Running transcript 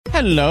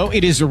Hello,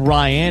 it is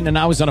Ryan, and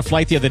I was on a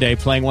flight the other day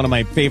playing one of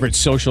my favorite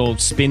social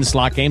spin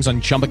slot games on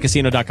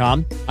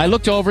ChumbaCasino.com. I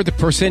looked over at the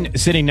person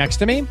sitting next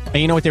to me, and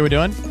you know what they were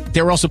doing?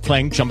 They were also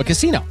playing Chumba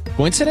Casino.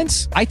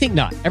 Coincidence? I think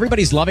not.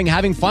 Everybody's loving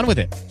having fun with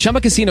it.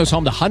 Chumba Casino is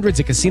home to hundreds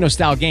of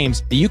casino-style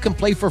games that you can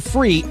play for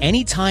free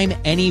anytime,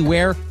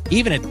 anywhere,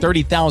 even at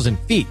 30,000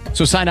 feet.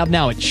 So sign up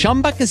now at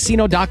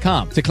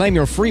ChumbaCasino.com to claim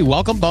your free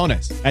welcome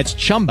bonus. That's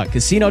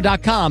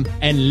ChumbaCasino.com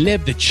and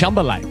live the Chumba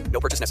life.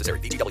 No purchase necessary.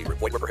 VGW.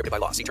 Void where prohibited by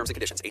law. See terms and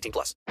conditions. 18+.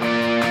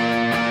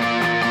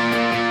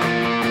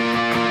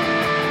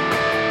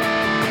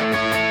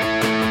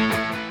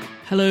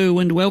 Hello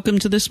and welcome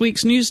to this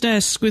week's News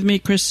Desk with me,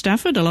 Chris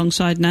Stafford,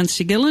 alongside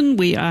Nancy Gillen.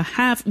 We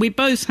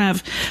both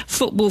have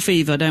football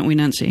fever, don't we,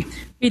 Nancy?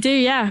 We do,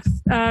 yeah.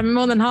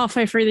 More than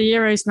halfway through the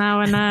Euros now,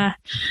 and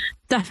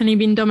definitely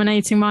been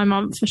dominating my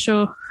month for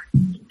sure.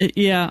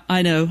 Yeah,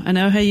 I know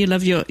how you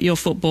love your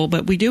football,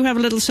 but we do have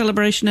a little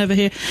celebration over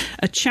here.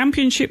 A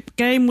championship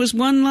game was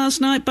won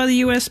last night by the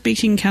US,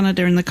 beating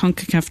Canada in the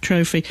CONCACAF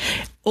Trophy.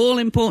 All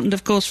important,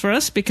 of course, for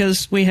us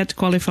because we had to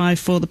qualify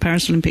for the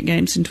Paris Olympic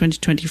Games in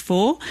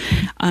 2024,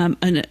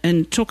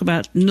 and talk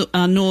about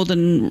our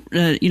northern,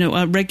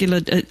 our regular.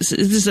 This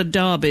is a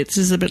derby. This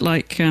is a bit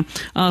like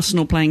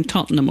Arsenal playing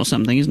Tottenham or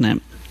something, isn't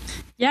it?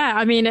 Yeah,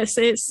 I mean, it's.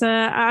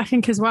 I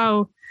think as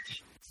well.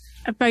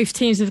 Both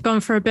teams have gone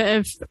for a bit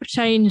of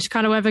change,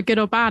 kind of whether good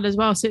or bad as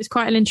well. So it's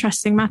quite an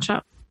interesting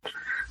matchup.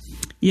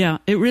 Yeah,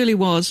 it really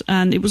was.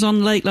 And it was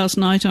on late last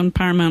night on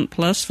Paramount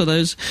Plus for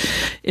those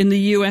in the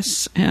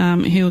US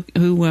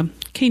who were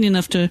keen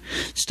enough to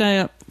stay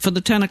up for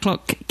the 10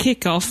 o'clock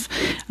kickoff.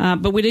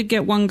 But we did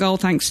get one goal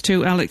thanks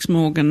to Alex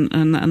Morgan,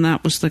 and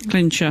that was the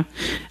clincher.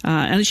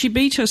 And she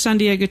beat her San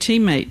Diego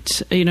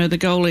teammate,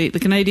 the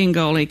Canadian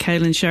goalie,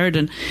 Kaylin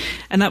Sheridan.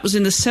 And that was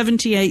in the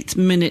 78th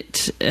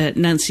minute,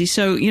 Nancy.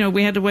 So,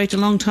 we had to wait a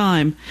long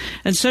time.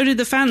 And so did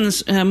the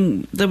fans.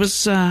 There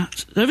was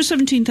over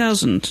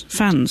 17,000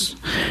 fans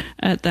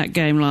at that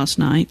game last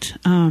night.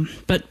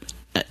 But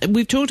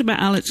we've talked about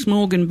Alex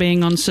Morgan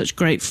being on such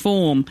great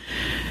form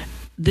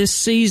this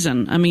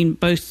season. I mean,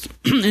 both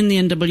in the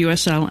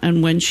NWSL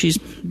and when she's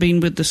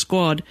been with the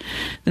squad,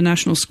 the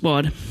national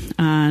squad.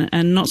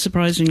 And not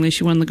surprisingly,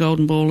 she won the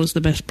Golden Ball as the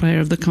best player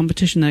of the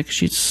competition there because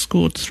she'd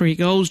scored 3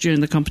 goals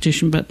during the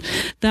competition. But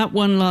that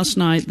one last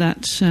night,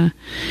 that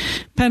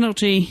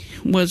penalty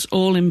was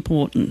all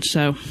important.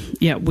 So,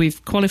 yeah,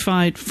 we've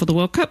qualified for the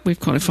World Cup. We've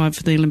qualified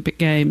for the Olympic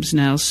Games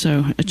now.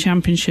 So a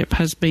championship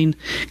has been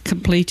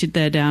completed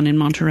there down in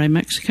Monterrey,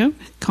 Mexico.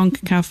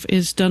 CONCACAF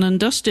is done and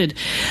dusted.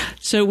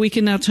 So we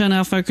can now turn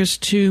our focus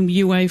to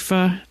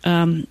UEFA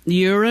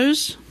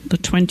Euros, the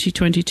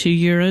 2022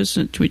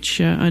 Euros,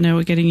 which I know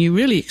are getting you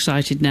really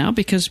excited now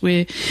because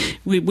we're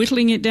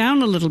whittling it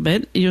down a little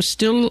bit. You're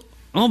still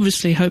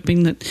obviously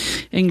hoping that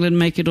England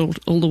make it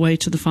all the way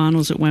to the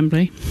finals at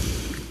Wembley.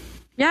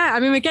 Yeah, I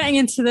mean, we're getting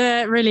into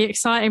the really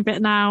exciting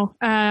bit now,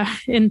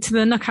 into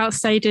the knockout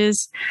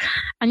stages.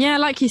 And yeah,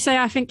 like you say,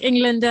 I think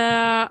England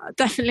are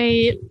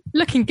definitely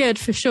looking good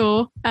for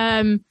sure.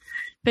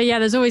 But yeah,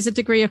 there's always a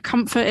degree of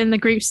comfort in the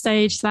group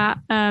stage that,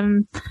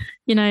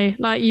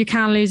 like you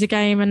can lose a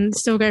game and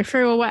still go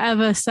through or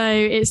whatever. So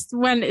it's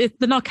the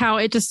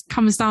knockout, it just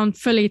comes down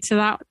fully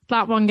to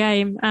that one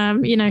game.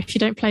 If you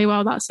don't play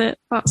well, that's it.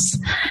 That's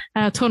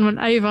tournament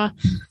over.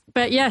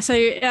 But yeah, so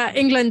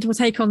England will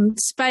take on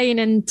Spain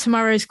in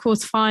tomorrow's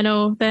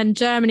quarterfinal, then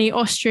Germany,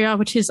 Austria,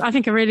 which is, I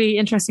think, a really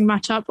interesting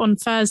matchup on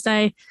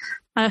Thursday.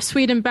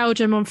 Sweden,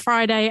 Belgium on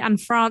Friday, and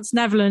France,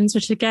 Netherlands,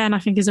 which again, I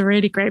think is a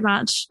really great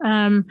match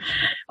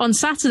on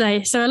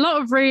Saturday. So a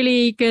lot of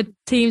really good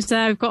teams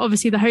there. We've got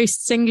obviously the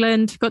hosts,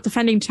 England. We've got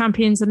defending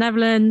champions, the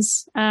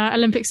Netherlands,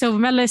 Olympic silver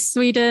medalists,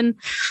 Sweden.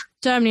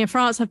 Germany and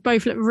France have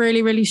both looked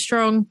really, really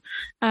strong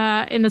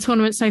in the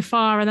tournament so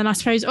far. And then I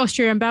suppose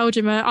Austria and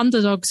Belgium are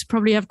underdogs,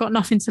 probably have got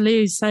nothing to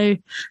lose, so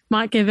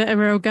might give it a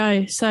real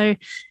go. So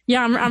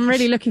yeah, I'm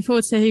really looking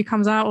forward to who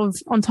comes out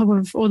on top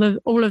of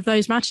all of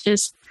those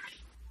matches.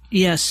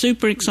 Yeah,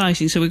 super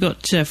exciting. So we've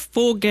got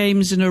 4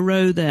 games in a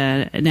row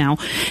there now.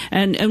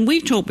 And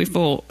we've talked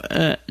before,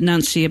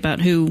 Nancy,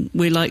 about who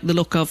we like the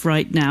look of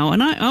right now.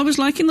 And I was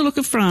liking the look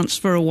of France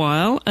for a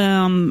while.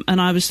 And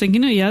I was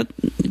thinking,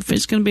 if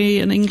it's going to be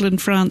an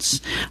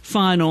England-France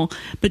final.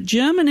 But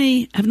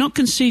Germany have not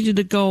conceded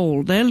a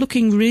goal. They're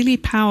looking really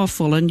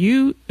powerful. And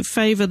you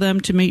favour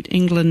them to meet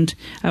England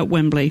at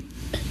Wembley.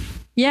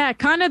 Yeah,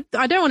 kind of.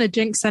 I don't want to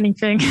jinx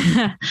anything.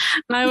 I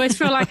always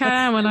feel like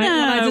I am when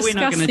I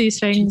discuss these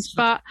things.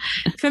 But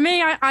for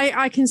me,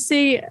 I can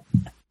see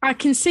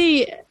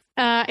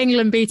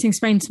England beating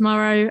Spain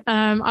tomorrow.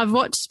 I've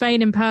watched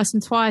Spain in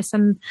person twice,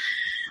 and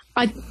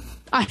I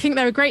think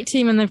they're a great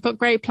team and they've got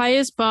great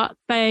players, but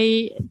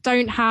they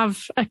don't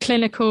have a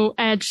clinical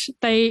edge.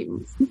 They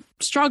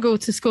struggle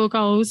to score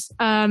goals.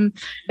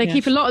 They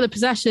keep a lot of the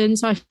possession.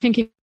 So I think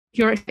if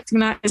you're expecting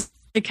that, it's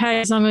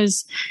okay as long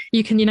as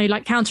you can,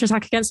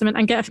 counter-attack against them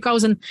and get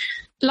goals. And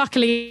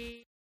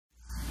luckily,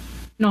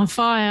 on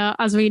fire,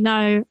 as we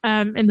know,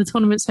 in the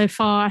tournament so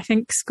far. I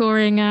think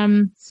scoring,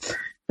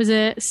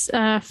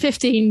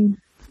 15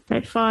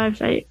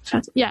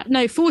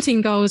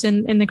 14 goals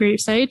in the group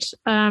stage,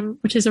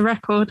 which is a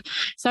record.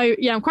 So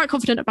yeah, I'm quite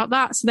confident about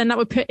that. So then that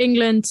would put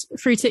England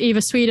through to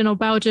either Sweden or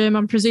Belgium.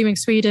 I'm presuming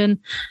Sweden.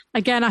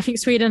 Again, I think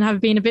Sweden have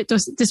been a bit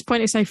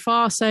disappointing so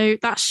far. So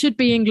that should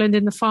be England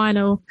in the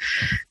final.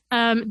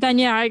 Then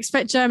yeah, I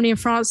expect Germany and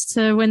France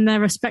to win their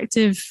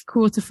respective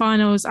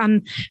quarterfinals.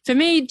 And for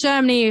me,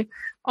 Germany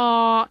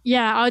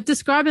I would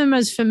describe them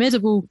as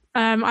formidable.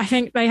 I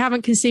think they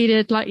haven't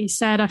conceded, like you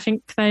said. I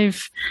think they've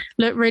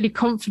looked really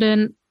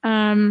confident,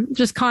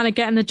 just kind of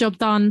getting the job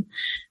done.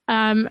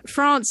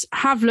 France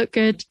have looked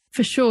good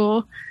for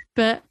sure,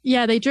 but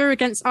yeah, they drew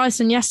against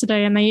Iceland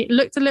yesterday and they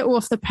looked a little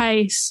off the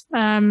pace.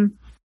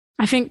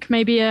 I think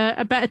maybe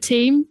a better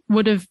team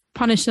would have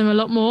punished them a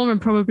lot more and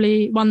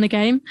probably won the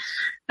game.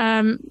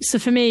 So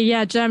for me,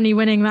 yeah, Germany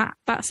winning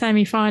that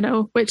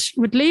semi-final, which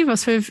would leave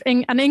us with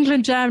an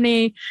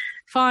England-Germany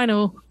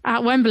final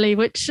at Wembley,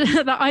 which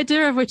the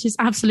idea of which is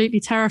absolutely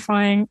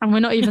terrifying, and we're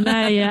not even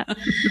there yet.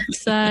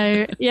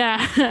 So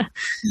yeah.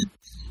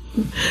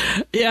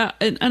 Yeah,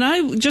 and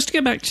I just to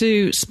go back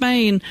to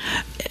Spain,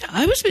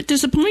 I was a bit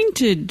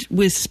disappointed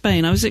with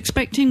Spain. I was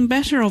expecting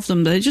better of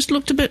them. They just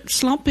looked a bit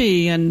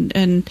sloppy, and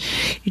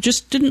it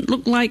just didn't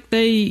look like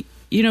they,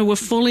 were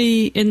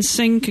fully in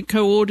sync and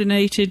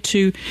coordinated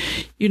to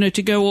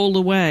go all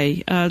the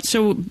way.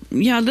 So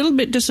yeah, a little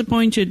bit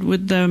disappointed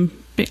with them.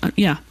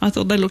 Yeah, I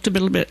thought they looked a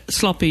little bit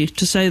sloppy,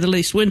 to say the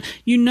least, when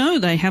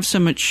they have so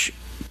much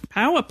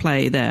power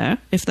play there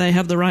if they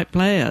have the right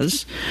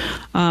players.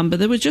 But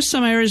there were just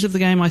some areas of the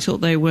game I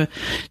thought they were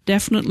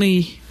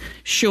definitely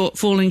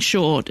falling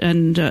short,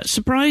 and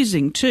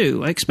surprising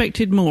too. I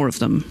expected more of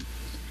them.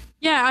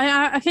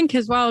 Yeah, I think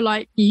as well,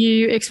 like,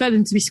 you expect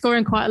them to be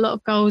scoring quite a lot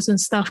of goals and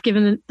stuff,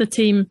 given the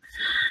team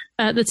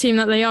that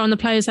they are and the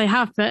players they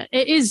have. But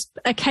it is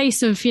a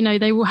case of,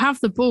 they will have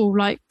the ball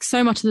like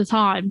so much of the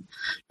time,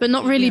 but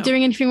not really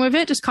doing anything with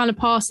it, just kind of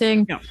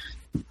passing. Yeah.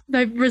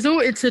 They've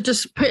resorted to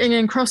just putting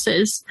in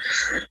crosses,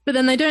 but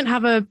then they don't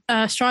have a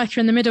striker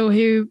in the middle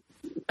who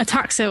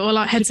attacks it or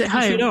like heads it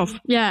home. It off.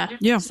 Yeah.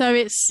 So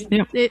I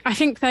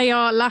think they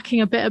are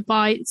lacking a bit of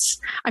bites.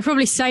 I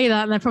probably say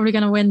that and they're probably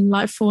going to win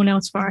like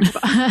 4-0 tomorrow.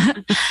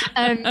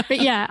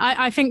 But yeah,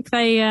 I think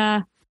they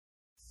have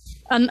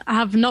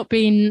not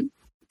been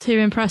too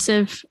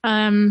impressive.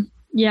 So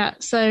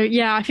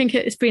yeah, I think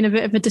it's been a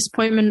bit of a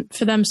disappointment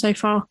for them so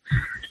far.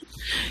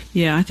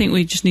 Yeah, I think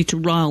we just need to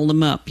rile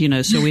them up,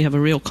 so we have a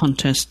real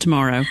contest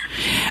tomorrow.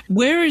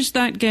 Where is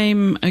that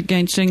game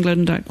against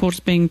England at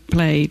quarters being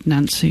played,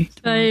 Nancy?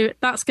 So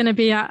that's going to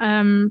be at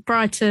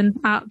Brighton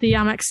at the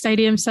Amex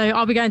Stadium. So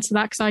I'll be going to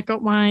that because I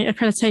got my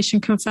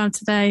accreditation confirmed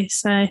today.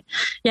 So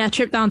yeah,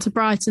 trip down to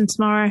Brighton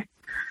tomorrow.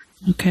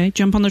 Okay,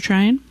 jump on the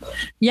train?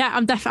 Yeah,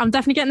 I'm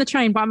definitely getting the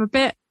train, but I'm a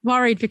bit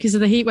worried because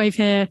of the heat wave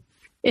here.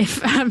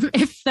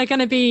 If they're going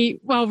to be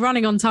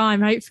running on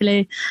time,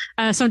 hopefully.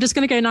 So I'm just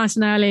going to go nice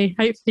and early,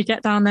 hopefully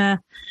get down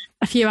there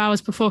a few hours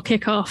before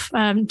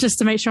kickoff, just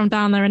to make sure I'm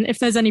down there. And if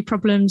there's any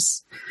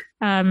problems,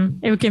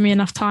 it would give me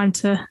enough time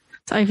to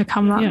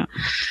overcome that.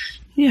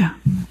 Yeah,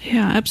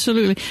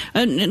 absolutely.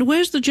 And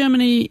where's the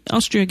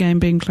Germany-Austria game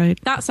being played?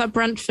 That's at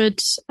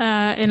Brentford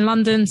in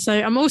London. So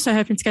I'm also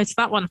hoping to go to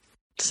that one.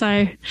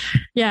 So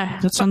yeah,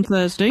 that's on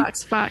Thursday. Back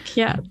to back,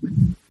 yeah.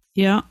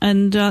 Yeah,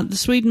 and the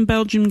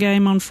Sweden-Belgium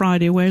game on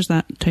Friday, where's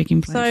that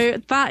taking place? So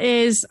that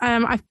is,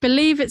 I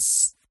believe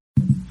it's...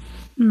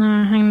 No,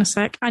 hang on a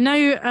sec. I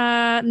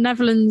know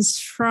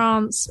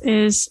Netherlands-France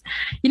is...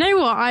 You know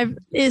what?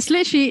 It's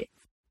literally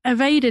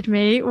evaded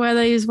me where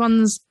those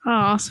ones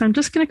are, so I'm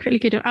just going to quickly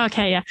go to...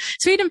 Okay, yeah.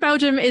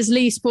 Sweden-Belgium is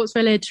Lee Sports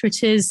Village,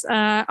 which is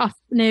up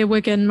near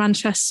Wigan,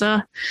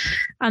 Manchester.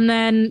 And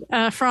then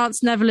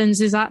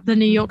France-Netherlands is at the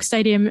New York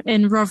Stadium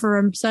in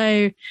Rotherham.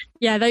 So,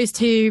 yeah, those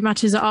two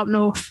matches are up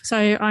north. So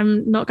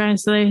I'm not going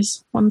to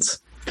those ones.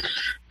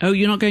 Oh,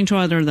 you're not going to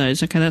either of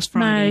those? Okay, that's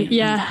Friday. No,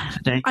 yeah.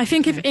 I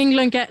think if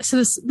England gets to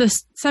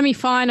the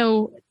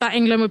semi-final that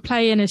England would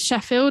play in is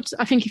Sheffield.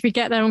 I think if we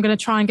get there, I'm going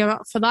to try and go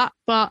up for that.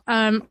 But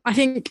I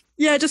think,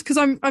 just because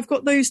I've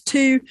got those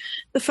the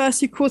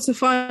first two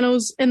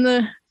quarterfinals in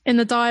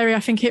the diary, I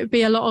think it would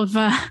be a lot of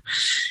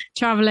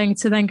travelling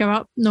to then go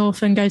up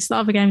north and go to the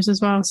other games as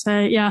well. So,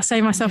 yeah, I'll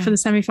save myself for the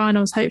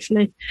semi-finals,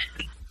 hopefully.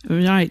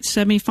 Right,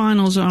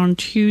 semi-finals are on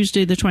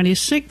Tuesday the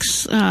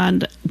 26th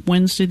and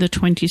Wednesday the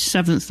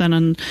 27th, then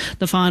on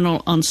the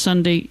final on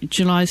Sunday,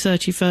 July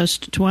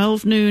 31st,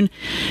 12 noon.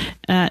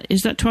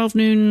 Is that 12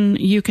 noon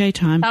UK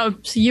time?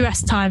 It's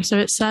US time, so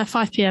it's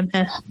 5 p.m.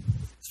 here.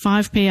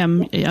 5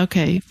 p.m.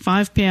 Okay,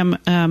 5 p.m.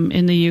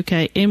 In the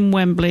UK in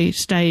Wembley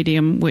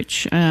Stadium,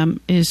 which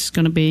is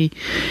going to be,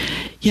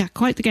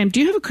 quite the game. Do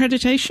you have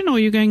accreditation, or are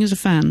you going as a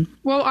fan?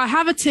 Well, I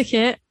have a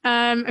ticket.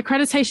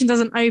 Accreditation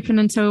doesn't open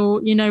until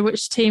you know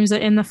which teams are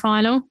in the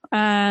final.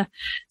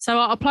 So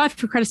I'll apply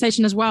for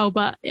accreditation as well,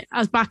 but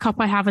as backup,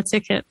 I have a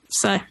ticket.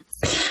 So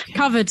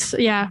covered.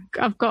 Yeah,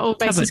 I've got all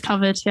bases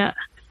covered. Yeah.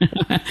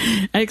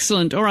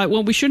 Excellent. All right.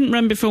 Well, we shouldn't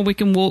run before we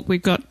can walk.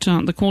 We've got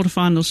the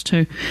quarterfinals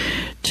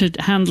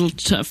to handle.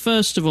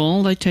 First of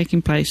all, they're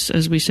taking place,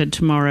 as we said,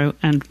 tomorrow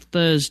and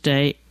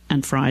Thursday.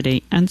 and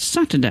Friday and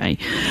Saturday.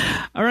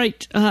 All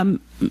right.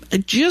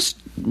 Just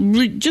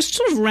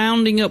sort of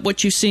rounding up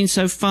what you've seen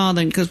so far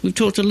then, because we've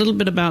talked a little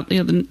bit about the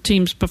other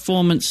team's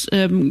performance.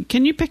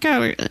 Can you pick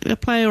out a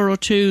player or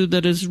two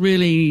that has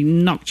really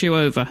knocked you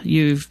over?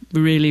 You've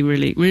really,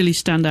 really, really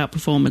standout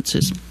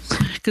performances.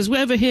 Because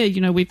over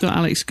here, we've got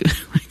Alex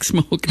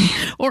Morgan.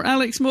 Or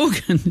Alex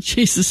Morgan.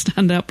 She's the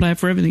standout player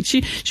for everything.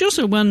 She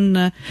also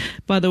won,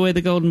 by the way,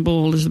 the Golden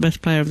Ball as the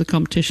best player of the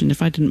competition,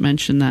 if I didn't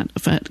mention that,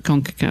 at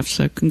CONCACAF.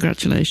 So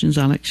congratulations,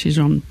 Alex. She's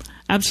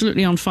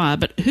absolutely on fire.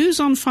 But who's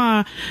on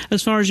fire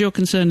as far as you're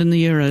concerned in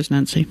the Euros,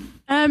 Nancy?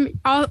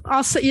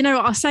 I'll say,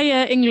 I'll say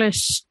an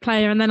English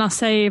player and then I'll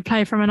say a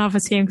player from another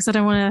team because I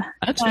don't want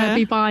to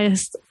be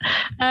biased.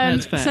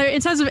 So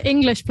in terms of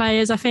English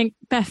players, I think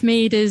Beth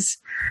Mead is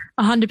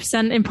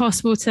 100%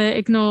 impossible to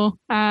ignore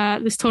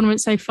this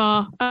tournament so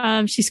far.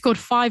 She scored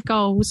 5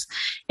 goals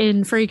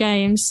in 3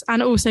 games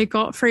and also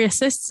got 3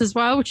 assists as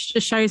well, which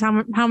just shows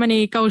how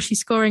many goals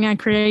she's scoring and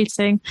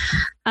creating.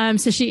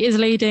 So she is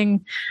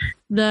leading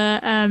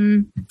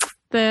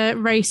the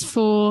race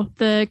for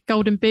the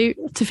Golden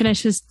Boot to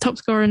finish as top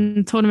scorer in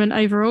the tournament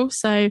overall.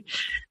 So,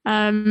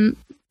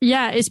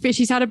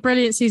 she's had a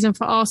brilliant season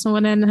for Arsenal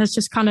and then has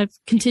just kind of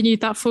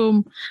continued that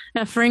form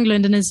for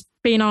England and has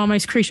been our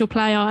most crucial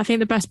player. I think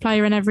the best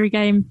player in every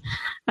game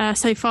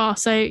so far.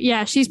 So,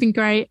 yeah, she's been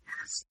great.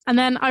 And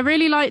then I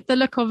really like the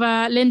look of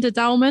Linda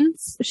Dahlmann.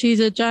 She's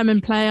a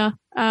German player.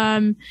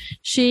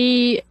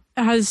 She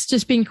has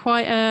just been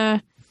quite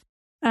a...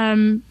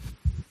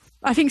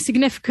 I think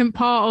significant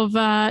part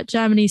of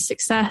Germany's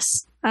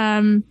success.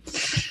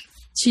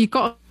 She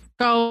got a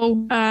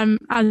goal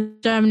as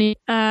Germany.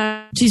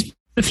 She's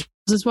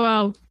as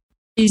well.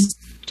 She's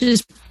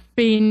just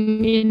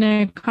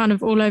been, kind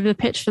of all over the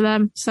pitch for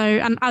them. So,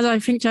 and as I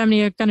think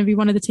Germany are going to be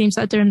one of the teams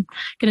that are going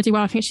to do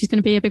well, I think she's going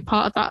to be a big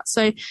part of that.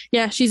 So,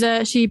 yeah,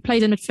 she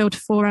plays in midfield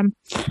for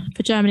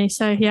Germany.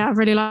 So, yeah, I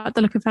really like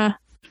the look of her.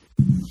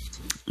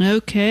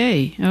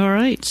 Okay, all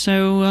right.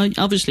 So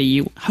obviously,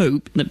 you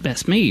hope that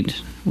Beth Mead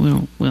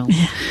will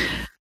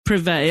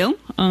prevail.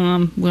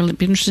 Will it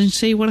be interesting to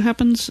see what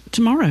happens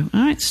tomorrow? All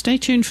right, stay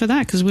tuned for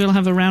that because we'll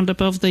have a roundup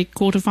of the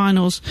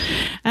quarterfinals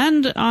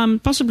and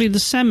possibly the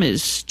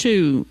semis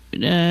too.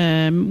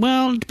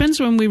 It depends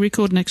when we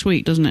record next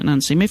week, doesn't it,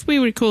 Nancy? If we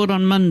record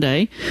on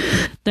Monday,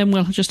 then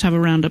we'll just have a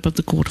roundup of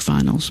the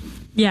quarterfinals.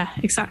 Yeah,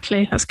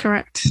 exactly. That's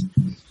correct.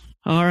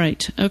 All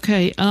right.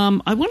 Okay.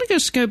 I want to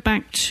just go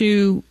back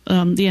to the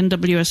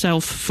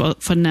NWSL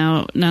for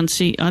now,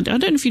 Nancy. I don't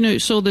know if you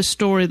saw this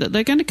story that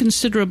they're going to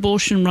consider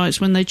abortion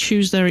rights when they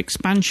choose their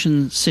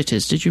expansion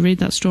cities. Did you read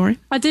that story?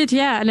 I did,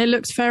 yeah. And it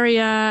looks very,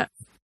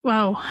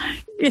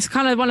 it's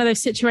kind of one of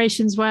those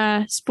situations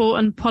where sport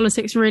and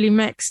politics really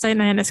mix, don't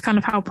they? And it's kind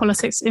of how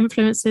politics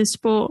influences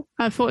sport.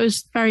 I thought it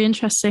was very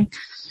interesting.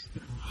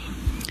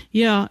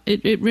 Yeah,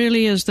 it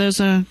really is. There's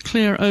a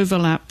clear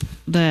overlap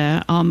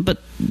there,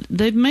 but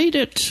they've made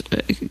it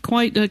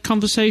quite a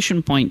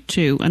conversation point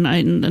too,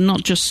 and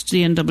not just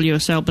the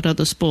NWSL but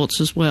other sports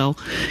as well,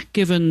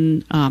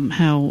 given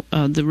how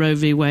the Roe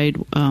v.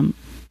 Wade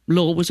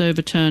law was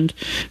overturned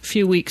a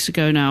few weeks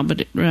ago now.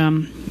 But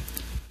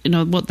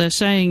what they're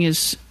saying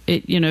is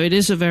it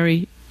is a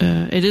very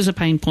it is a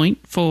pain point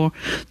for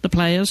the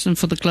players and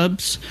for the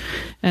clubs,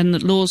 and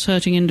that laws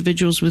hurting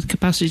individuals with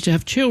capacity to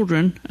have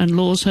children and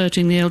laws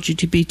hurting the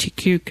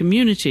LGBTQ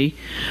community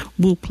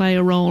will play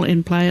a role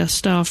in player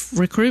staff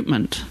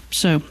recruitment.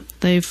 So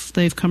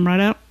they've come right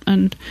out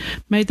and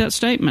made that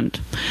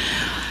statement.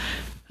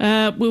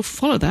 We'll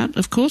follow that,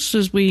 of course,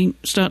 as we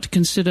start to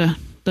consider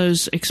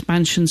those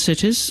expansion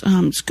cities.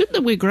 It's good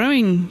that we're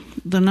growing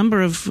the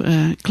number of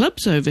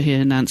clubs over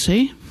here,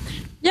 Nancy.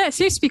 Yeah, it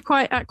seems to be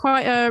quite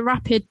a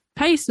rapid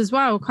pace as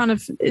well. Kind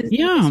of, it's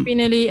been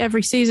nearly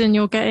every season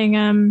you're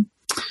getting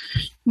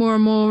more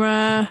and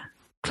more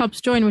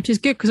clubs join, which is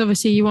good because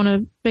obviously you want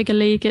a bigger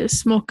league.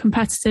 It's more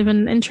competitive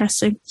and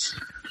interesting.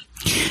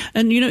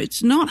 And,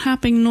 it's not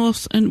happening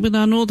with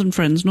our northern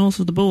friends north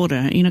of the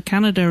border.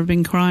 Canada have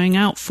been crying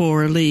out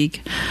for a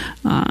league,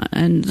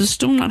 and it's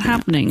still not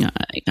happening.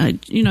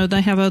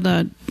 They have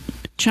other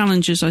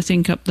challenges, I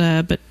think, up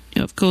there, but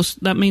of course,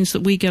 that means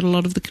that we get a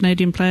lot of the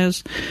Canadian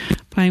players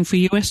playing for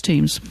US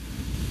teams.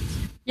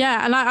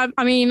 Yeah, and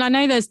I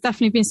know there's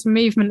definitely been some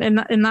movement in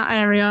that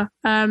area.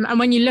 And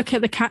when you look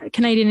at the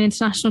Canadian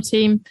international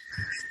team,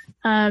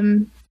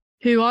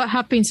 who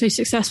have been so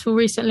successful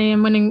recently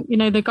and winning,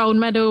 the gold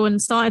medal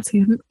and started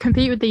to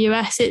compete with the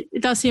US, it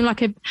does seem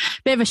like a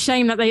bit of a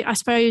shame that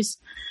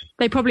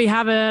they probably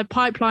have a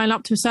pipeline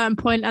up to a certain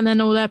point and then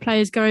all their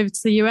players go over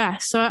to the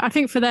US. So I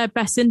think for their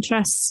best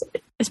interests,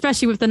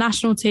 especially with the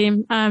national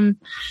team,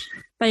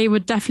 they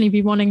would definitely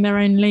be wanting their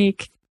own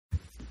league.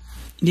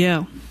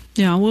 Yeah.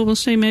 Yeah, well, we'll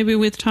see maybe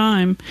with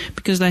time,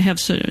 because they have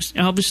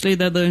obviously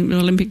they're the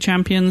Olympic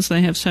champions.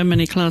 They have so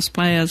many class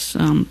players.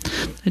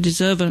 They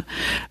deserve a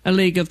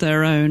league of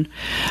their own.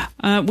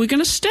 We're going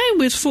to stay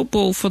with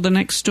football for the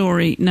next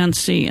story,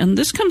 Nancy, and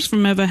this comes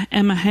from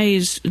Emma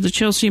Hayes, the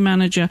Chelsea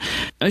manager.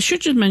 I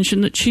should just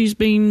mention that she's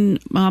been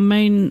our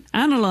main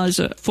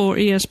analyser for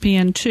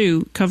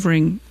ESPN2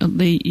 covering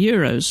the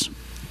Euros.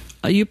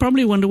 You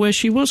probably wonder where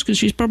she was, because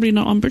she's probably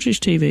not on British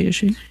TV, is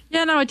she?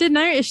 Yeah, no, I did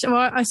notice.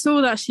 Well, I saw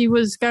that she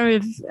was going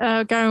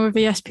with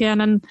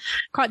ESPN, and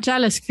quite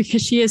jealous,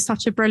 because she is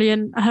such a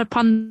brilliant. Her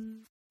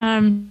pun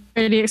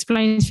really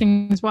explains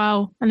things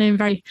well and in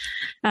very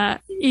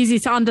easy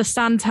to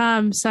understand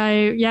terms. So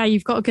yeah,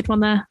 you've got a good one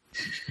there.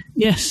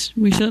 Yes,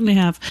 we certainly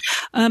have.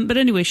 But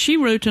anyway, she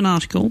wrote an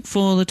article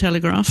for the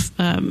Telegraph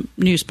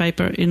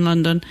newspaper in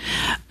London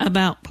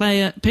about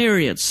player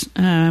periods,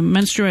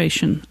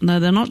 menstruation. Now,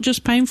 they're not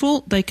just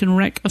painful, they can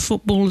wreck a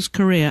footballer's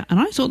career. And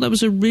I thought that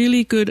was a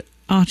really good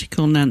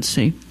article,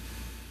 Nancy.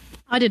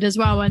 I did as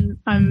well, and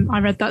I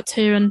read that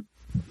too. And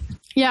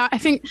yeah, I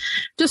think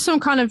just some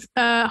kind of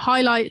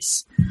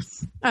highlights,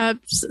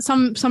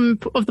 some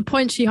of the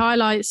points she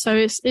highlights. So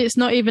it's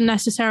not even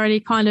necessarily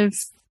kind of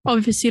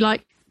obviously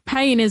like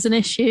pain is an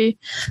issue,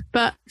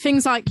 but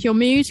things like your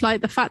mood,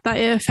 like the fact that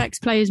it affects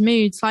players'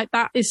 moods, like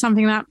that is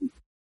something that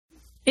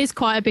is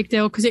quite a big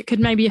deal, because it could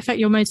maybe affect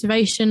your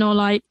motivation or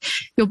like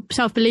your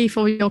self-belief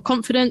or your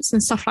confidence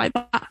and stuff like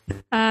that.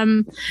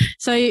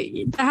 So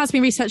there has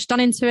been research done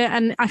into it,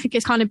 and I think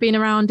it's kind of been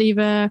around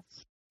either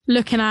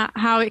looking at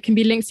how it can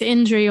be linked to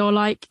injury or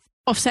like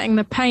offsetting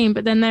the pain,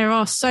 but then there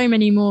are so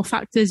many more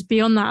factors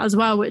beyond that as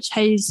well, which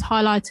Hayes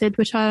highlighted,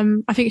 which I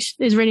think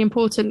is really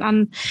important.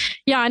 And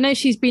yeah, I know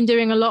she's been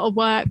doing a lot of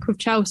work with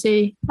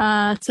Chelsea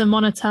to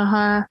monitor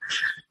her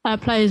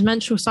players'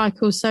 menstrual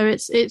cycles, so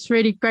it's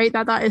really great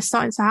that is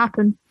starting to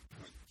happen.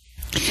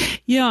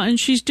 Yeah, and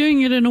she's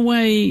doing it in a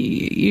way,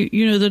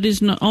 you know, that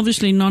is not,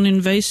 obviously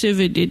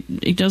non-invasive.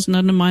 It doesn't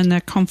undermine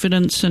their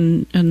confidence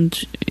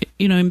and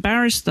you know,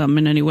 embarrass them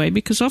in any way,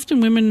 because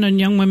often women and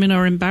young women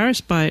are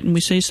embarrassed by it, and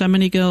we see so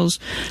many girls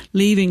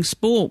leaving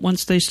sport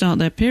once they start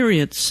their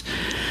periods.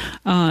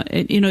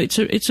 You know,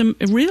 it's a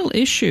real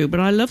issue, but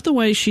I love the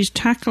way she's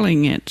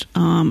tackling it.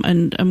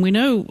 And we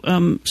know,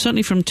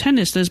 certainly from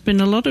tennis, there's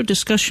been a lot of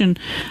discussion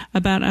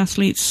about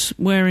athletes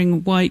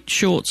wearing white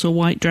shorts or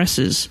white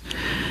dresses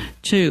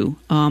too.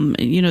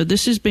 You know,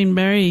 this has been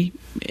very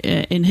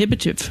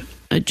inhibitive,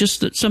 just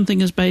that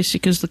something as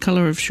basic as the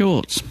colour of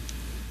shorts.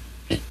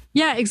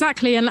 Yeah,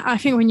 exactly. And I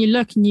think when you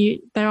look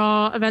there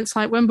are events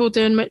like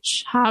Wimbledon,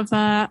 which have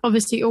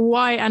obviously all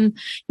white, and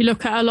you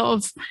look at a lot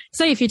of,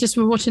 say if you just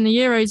were watching the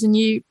Euros and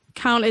you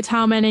counted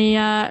how many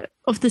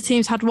of the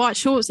teams had white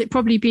shorts, it'd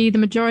probably be the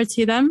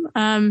majority of them.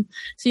 So,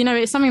 you know,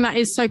 it's something that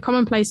is so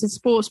commonplace in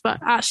sports, but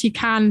actually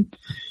can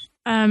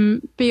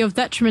be of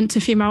detriment to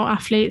female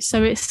athletes.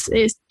 So it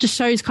just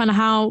shows kind of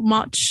how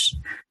much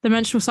the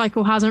menstrual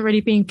cycle hasn't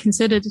really been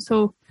considered at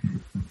all.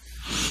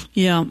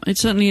 Yeah, it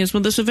certainly is.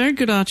 Well, there's a very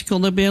good article.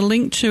 There'll be a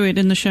link to it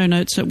in the show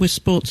notes at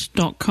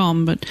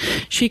withsports.com. But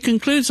she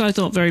concludes, I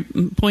thought, very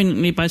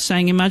poignantly by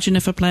saying, imagine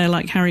if a player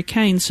like Harry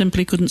Kane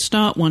simply couldn't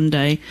start one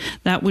day.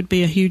 That would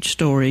be a huge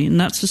story. And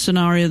that's a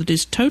scenario that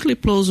is totally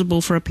plausible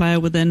for a player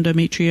with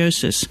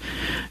endometriosis.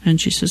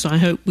 And she says, I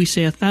hope we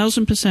see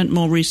 1,000%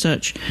 more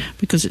research,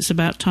 because it's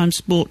about time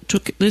sport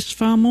took this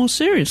far more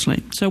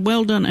seriously. So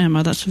well done,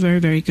 Emma. That's a very,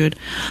 very good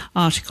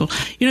article.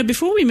 You know,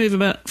 before we move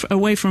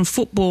away from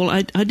football,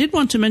 I did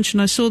want to mention,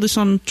 I saw this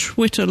on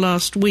Twitter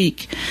last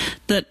week,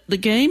 that the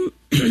game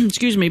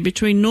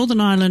between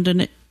Northern Ireland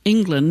and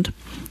England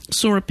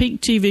saw a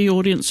peak TV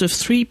audience of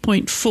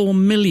 3.4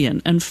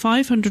 million and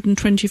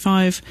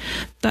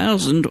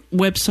 525,000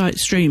 website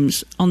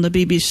streams on the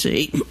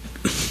BBC.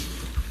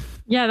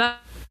 Yeah,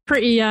 that's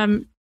pretty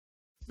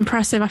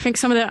impressive. I think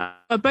some of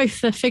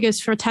both the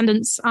figures for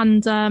attendance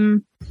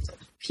and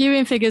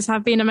viewing figures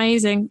have been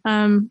amazing.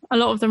 A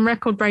lot of them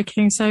record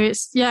breaking. So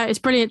it's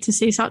brilliant to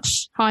see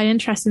such high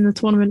interest in the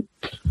tournament.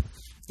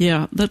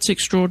 Yeah, that's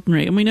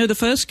extraordinary. And we know the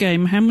first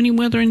game, how many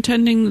were there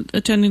attending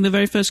the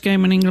very first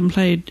game when England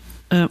played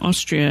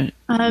Austria,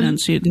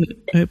 Nancy, at the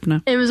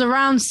opener? It was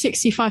around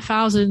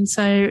 65,000.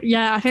 So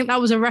yeah, I think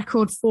that was a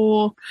record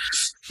for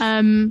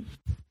a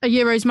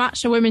Euros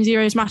match, a women's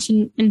Euros match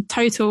in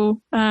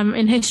total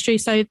in history.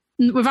 So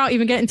without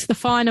even getting to the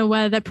final,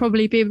 where there'd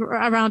probably be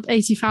around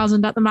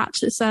 80,000 at the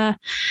match, it's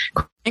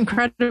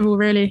incredible,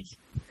 really.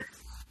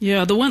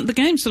 Yeah, the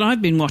games that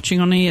I've been watching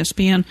on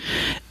ESPN,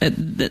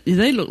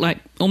 they look like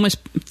almost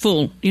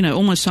full, you know,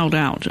 almost sold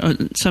out.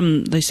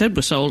 Some they said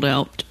were sold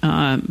out,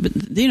 but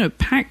you know,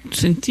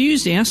 packed,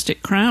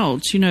 enthusiastic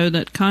crowds. You know,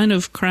 that kind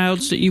of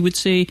crowds that you would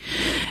see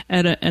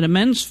at a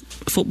men's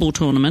football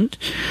tournament,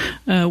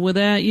 were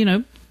there. You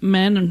know,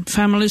 men and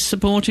families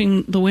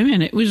supporting the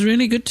women. It was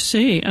really good to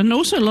see, and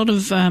also a lot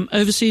of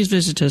overseas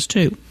visitors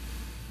too.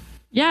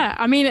 Yeah,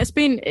 I mean, it's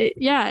been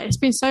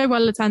so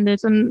well attended,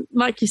 and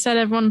like you said,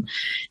 everyone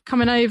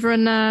coming over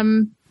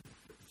and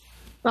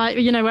like,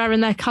 you know,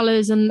 wearing their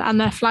colours and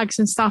their flags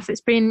and stuff.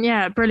 It's been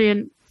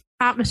brilliant.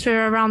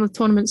 atmosphere around the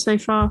tournament so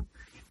far.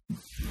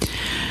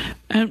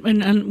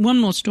 And one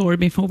more story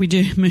before we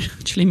do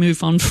actually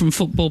move on from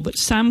football, but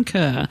Sam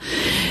Kerr,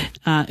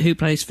 who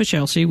plays for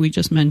Chelsea, we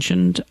just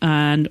mentioned,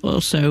 and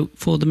also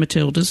for the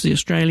Matildas, the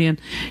Australian,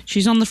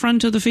 she's on the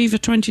front of the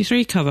FIFA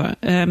 23 cover.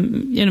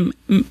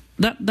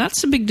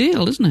 That's a big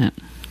deal, isn't it?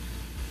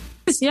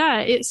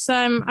 Yeah, it's,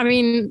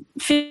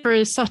 FIFA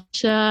is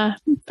such a,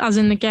 as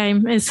in the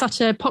game, is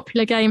such a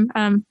popular game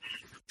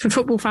for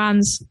football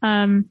fans.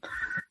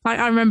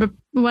 I remember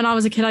when I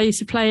was a kid, I used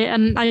to play it,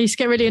 and I used to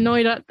get really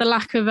annoyed at the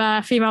lack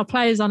of female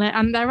players on it.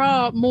 And there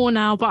are more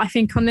now, but I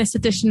think on this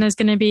edition, there's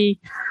going to be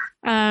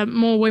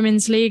more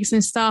women's leagues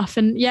and stuff.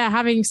 And yeah,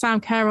 having Sam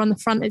Kerr on the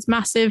front is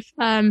massive.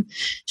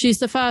 She's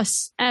the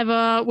first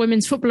ever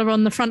women's footballer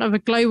on the front of a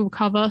global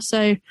cover.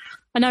 So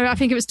I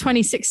think it was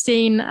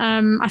 2016.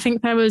 I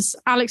think there was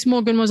Alex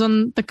Morgan was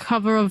on the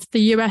cover of the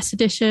US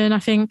edition. I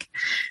think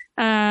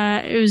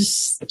it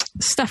was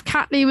Steph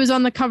Catley was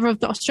on the cover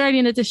of the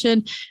Australian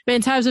edition. But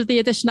in terms of the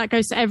edition that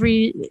goes to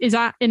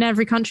in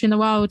every country in the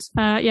world,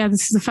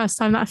 this is the first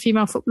time that a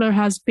female footballer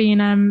has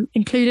been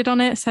included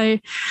on it. So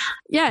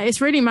yeah, it's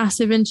really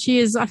massive. And she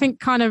is, I think,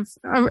 kind of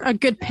a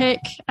good pick.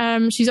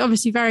 She's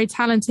obviously very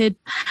talented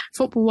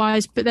football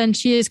wise, but then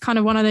she is kind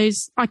of one of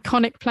those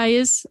iconic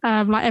players.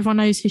 Like everyone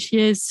knows who she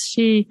is.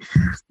 She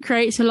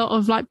creates a lot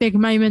of like big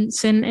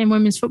moments in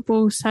women's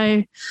football.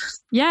 So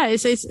yeah, I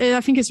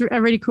think it's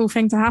a really cool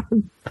thing to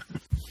happen.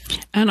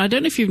 And I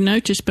don't know if you've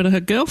noticed, but her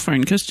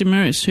girlfriend, Christy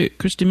Mears,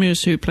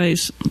 who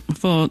plays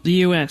for the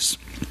US,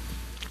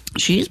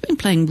 she's been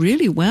playing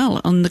really well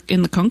in the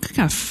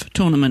CONCACAF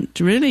tournament,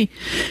 really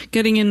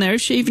getting in there.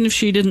 Even if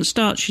she didn't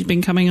start, she's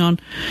been coming on.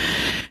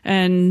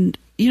 And,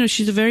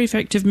 she's a very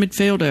effective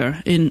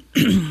midfielder.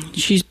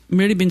 She's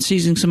really been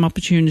seizing some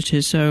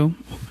opportunities. So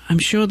I'm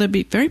sure they'll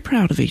be very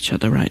proud of each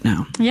other right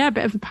now. Yeah, a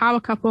bit of a power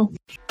couple.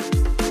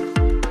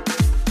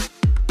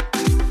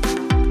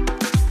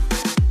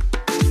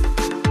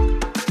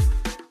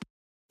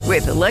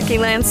 With the Lucky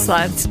Land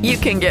Slots, you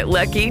can get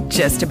lucky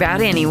just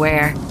about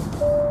anywhere.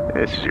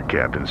 This is your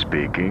captain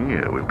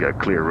speaking. We've got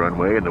clear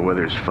runway and the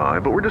weather's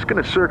fine, but we're just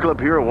going to circle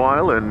up here a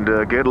while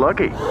and get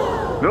lucky.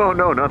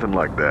 No, nothing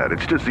like that.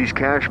 It's just these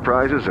cash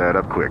prizes add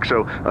up quick.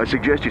 So I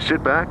suggest you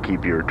sit back,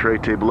 keep your tray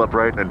table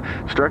upright, and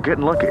start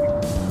getting lucky.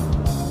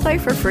 Play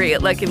for free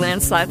at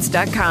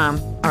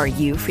LuckyLandSlots.com. Are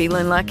you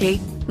feeling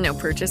lucky? No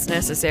purchase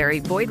necessary.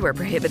 Void where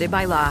prohibited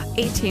by law.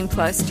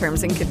 18+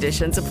 terms and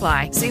conditions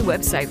apply. See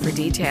website for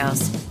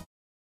details.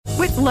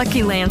 With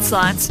Lucky Land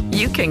Slots,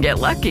 you can get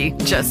lucky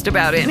just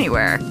about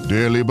anywhere.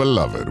 Dearly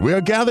beloved, we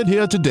are gathered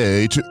here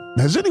today to...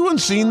 Has anyone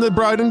seen the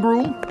bride and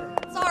groom?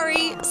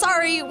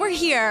 Sorry, we're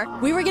here.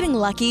 We were getting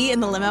lucky in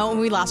the limo and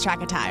we lost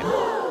track of time.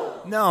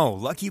 No,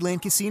 Lucky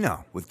Land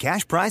Casino, with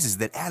cash prizes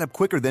that add up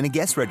quicker than a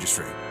guest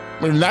registry.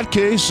 In that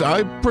case,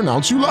 I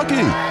pronounce you lucky.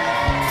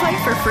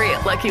 Play for free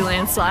at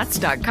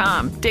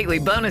LuckyLandSlots.com. Daily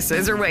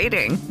bonuses are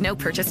waiting. No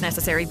purchase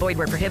necessary. Void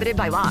where prohibited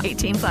by law.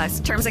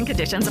 18+. Terms and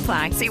conditions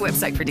apply. See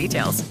website for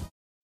details.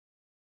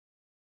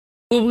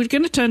 Well, we're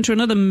going to turn to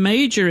another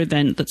major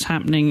event that's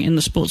happening in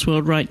the sports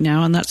world right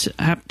now, and that's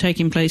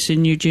taking place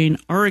in Eugene,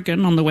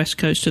 Oregon, on the west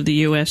coast of the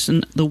US,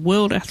 and the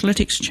World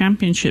Athletics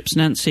Championships,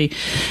 Nancy.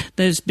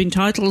 There's been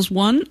titles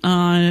won,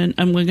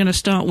 and we're going to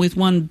start with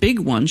one big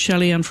one,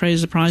 Shelly-Ann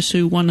Fraser-Pryce,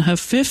 who won her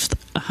 5th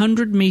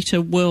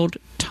 100-metre world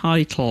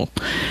title.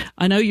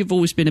 I know you've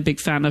always been a big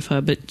fan of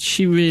her, but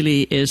she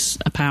really is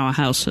a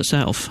powerhouse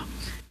herself.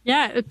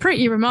 Yeah,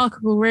 pretty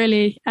remarkable,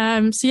 really.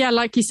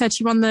 Like you said,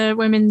 she won the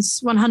women's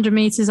 100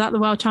 metres at the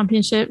World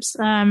Championships.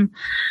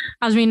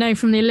 As we know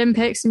from the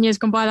Olympics in years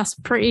gone by, that's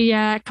a pretty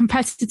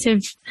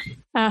competitive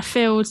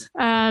field.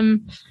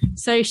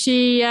 So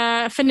she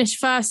finished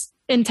first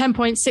in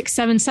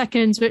 10.67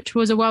 seconds, which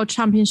was a World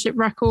Championship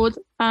record.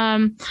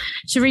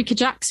 Sharika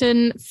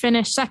Jackson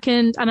finished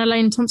second and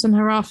Elaine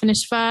Thompson-Herah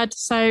finished third.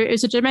 So it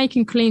was a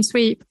Jamaican clean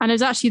sweep. And it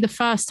was actually the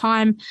first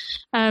time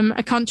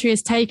a country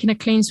has taken a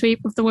clean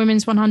sweep of the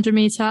women's 100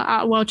 metre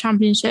at World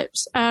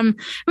Championships,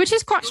 which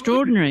is quite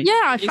extraordinary.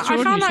 Yeah, I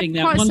found that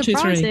quite 1, 2,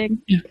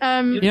 surprising.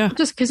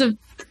 Just because of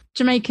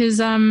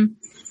Jamaica's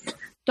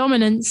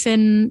dominance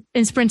in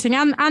sprinting.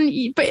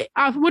 But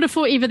I would have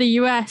thought either the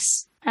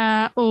US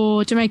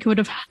or Jamaica would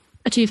have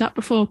achieved that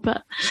before,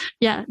 but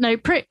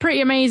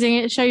pretty amazing.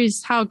 It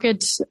shows how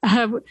good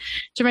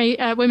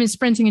women's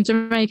sprinting in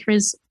Jamaica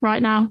is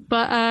right now.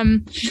 But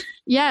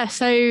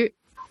so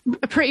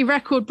a pretty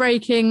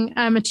record-breaking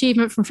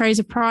achievement from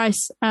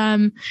Fraser-Pryce.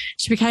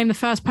 She became the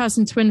first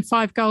person to win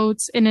 5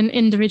 golds in an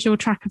individual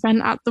track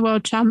event at the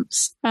World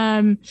Champs.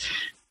 At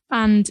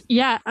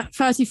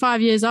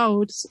 35 years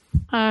old,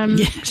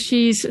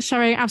 she's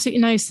showing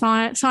absolutely no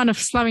sign of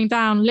slowing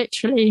down,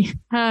 literally.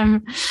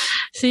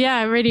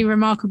 Really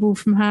remarkable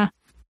from her.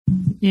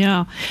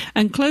 Yeah,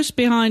 and close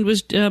behind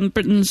was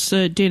Britain's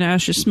Dina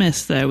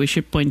Asher-Smith there, we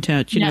should point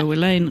out. You know,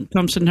 Elaine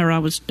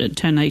Thompson-Herah was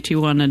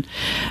 10.81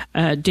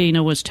 and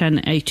Dina was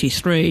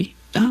 10.83.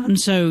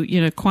 So,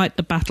 quite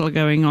the battle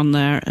going on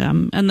there,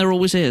 and there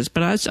always is.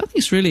 But I think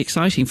it's really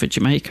exciting for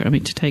Jamaica,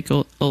 to take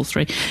all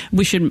three.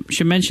 We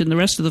should mention the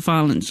rest of the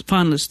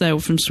finalists there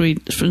were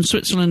from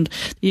Switzerland,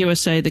 the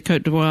USA, the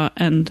Côte d'Ivoire,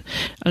 and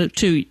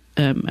 2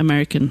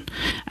 American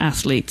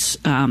athletes.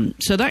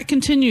 So that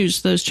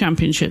continues those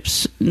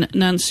championships.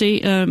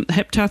 Nancy,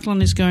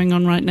 heptathlon is going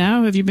on right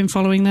now. Have you been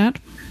following that?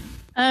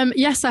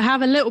 Yes, I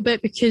have a little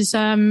bit because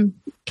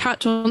Kat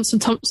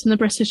Johnson-Thompson, the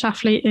British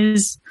athlete,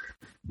 is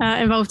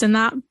involved in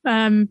that.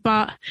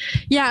 But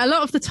yeah, a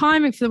lot of the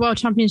timing for the World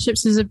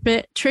Championships is a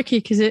bit tricky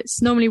because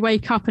it's normally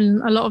wake up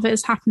and a lot of it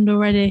has happened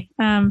already.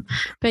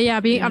 But yeah,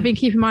 I've been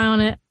keeping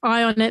my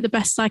eye on it the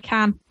best I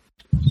can.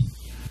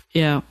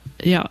 Yeah.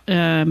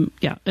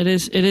 It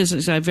is.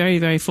 It's a very,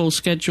 very full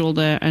schedule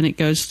there, and it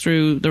goes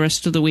through the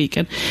rest of the week.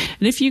 And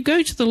if you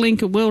go to the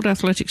link at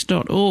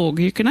worldathletics.org,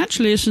 you can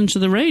actually listen to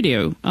the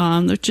radio,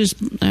 which is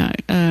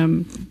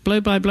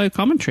blow-by-blow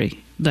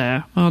commentary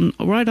there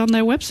right on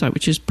their website,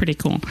 which is pretty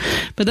cool.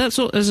 But that's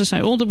all, as I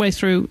say, all the way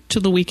through to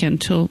the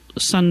weekend till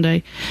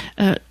Sunday,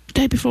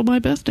 day before my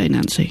birthday,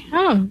 Nancy.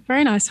 Oh,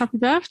 very nice! Happy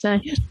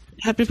birthday! Yes.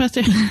 Happy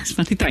birthday. That's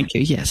funny. Thank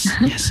you. Yes.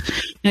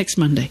 Next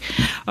Monday.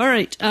 All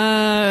right.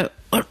 What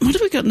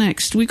have we got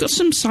next? We've got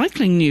some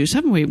cycling news,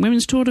 haven't we?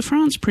 Women's Tour de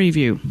France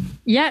preview.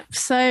 Yep.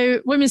 So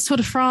Women's Tour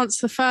de France,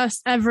 the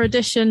first ever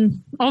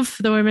edition of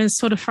the Women's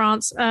Tour de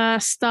France,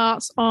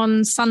 starts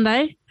on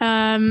Sunday.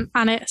 And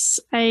it's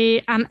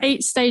an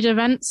 8-stage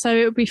event. So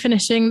it will be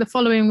finishing the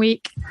following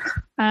week.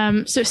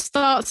 So it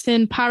starts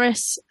in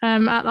Paris at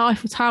the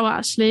Eiffel Tower,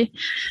 actually,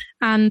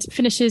 and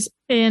finishes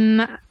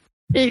in...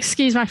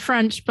 Excuse my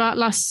French, but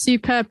La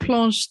Super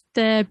Planche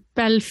de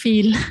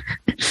Belleville.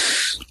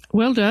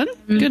 Well done.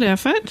 Good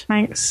effort.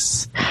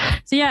 Thanks.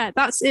 So yeah,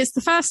 it's the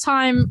first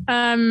time,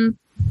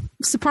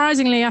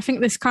 surprisingly, I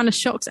think this kind of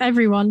shocks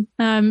everyone,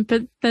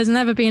 but there's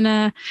never been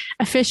a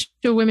official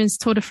Women's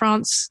Tour de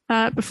France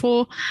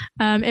before.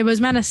 It was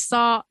meant to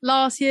start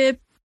last year,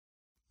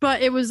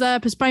 but it was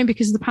postponed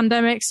because of the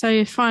pandemic,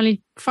 so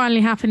finally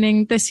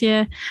happening this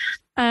year.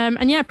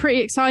 And yeah, pretty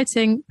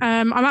exciting.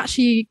 I'm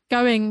actually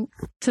going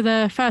to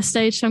the first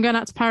stage. So I'm going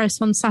out to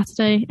Paris on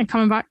Saturday and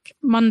coming back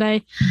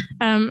Monday.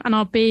 And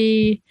I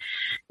can't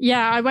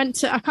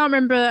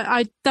remember,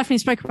 I definitely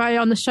spoke about it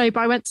on the show, but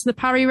I went to the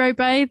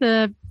Paris-Roubaix,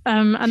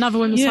 another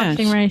women's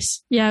cycling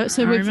race. Yeah.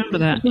 So I remember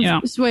that.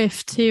 Yeah.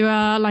 Zwift, who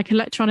are like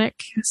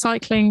electronic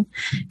cycling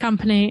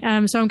company.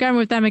 So I'm going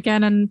with them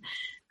again,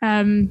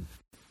 and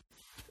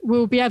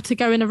we'll be able to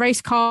go in a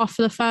race car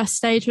for the first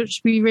stage,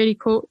 which will be really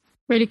cool.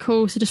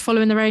 So just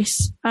following the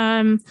race.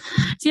 So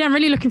yeah, I'm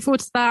really looking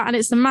forward to that. And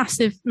it's a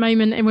massive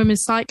moment in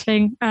women's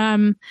cycling.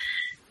 I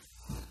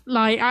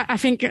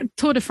think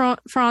Tour de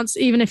France,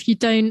 even if you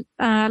don't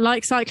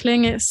like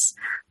cycling, it's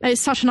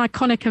such an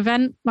iconic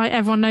event. Like,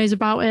 everyone knows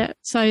about it.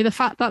 So the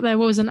fact that there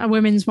wasn't a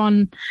women's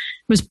one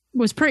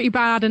was pretty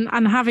bad.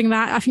 And having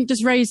that, I think,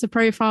 just raised the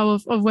profile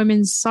of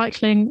women's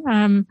cycling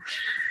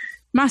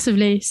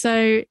massively.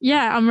 So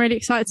yeah, I'm really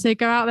excited to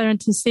go out there and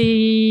to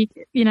see,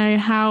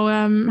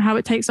 how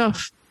it takes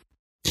off.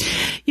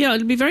 Yeah,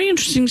 it'll be very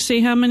interesting to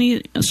see how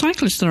many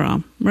cyclists there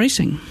are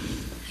racing.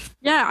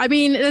 Yeah, I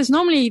mean, there's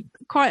normally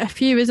quite a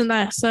few, isn't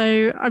there?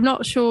 So I'm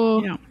not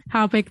sure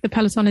how big the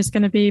peloton is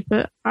going to be,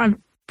 but I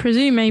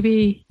presume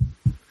maybe,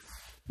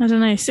 I don't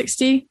know,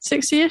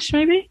 60-ish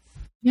maybe.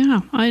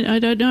 Yeah, I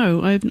don't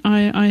know.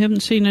 I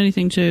haven't seen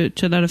anything to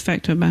that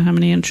effect about how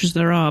many entries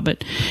there are,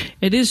 but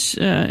it is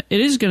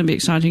going to be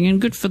exciting and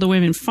good for the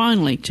women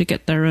finally to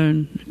get their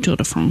own Tour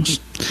de France.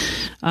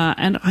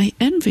 And I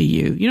envy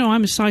you.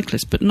 I'm a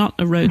cyclist, but not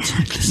a road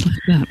cyclist like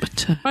that.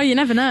 But oh, you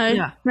never know.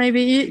 Yeah.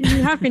 Maybe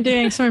you have been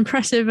doing some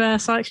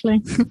impressive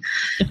cycling.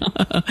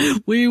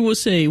 We will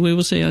see.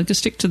 I can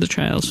stick to the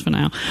trails for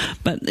now.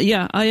 But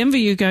yeah, I envy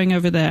you going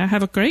over there.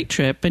 Have a great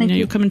trip, and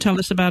you'll come and tell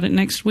us about it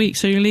next week.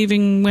 So you're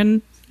leaving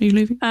when? Are you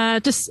leaving?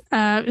 It's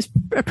a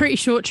pretty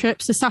short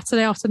trip, so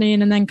Saturday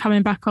afternoon, and then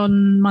coming back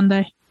on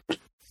Monday.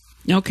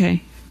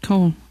 Okay,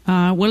 cool.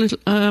 Well, it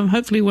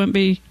hopefully won't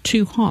be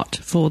too hot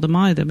for them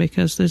either,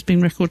 because there's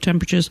been record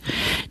temperatures,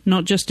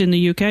 not just in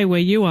the UK where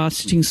you are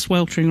sitting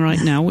sweltering right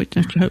now, which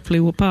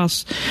hopefully will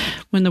pass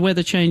when the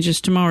weather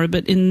changes tomorrow.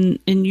 But in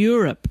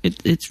Europe,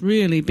 it's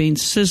really been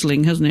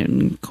sizzling, hasn't it,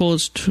 and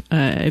caused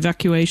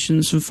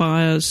evacuations and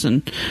fires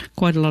and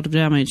quite a lot of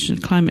damage.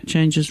 And climate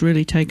change has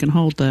really taken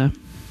hold there.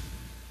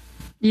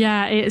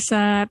 Yeah, it's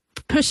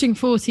pushing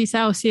 40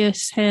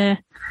 Celsius here.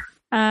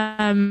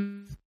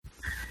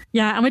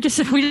 Yeah, and we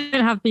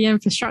don't have the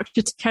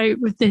infrastructure to cope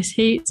with this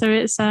heat. So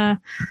it's my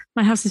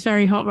house is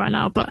very hot right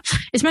now, but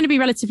it's meant to be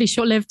relatively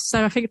short-lived.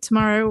 So I think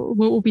tomorrow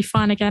we'll be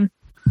fine again.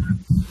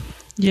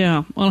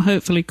 Yeah, well,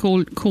 hopefully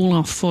cool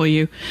off for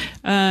you.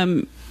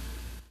 Now,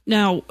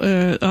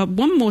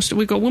 one more.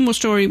 We've got one more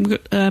story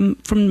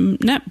from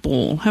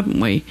netball, haven't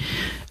we?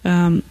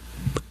 And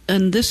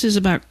this is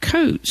about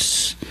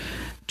Coates.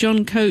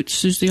 John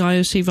Coates, who's the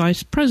IOC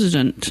vice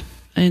president,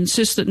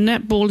 insists that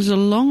netball is a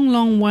long,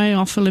 long way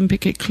off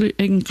Olympic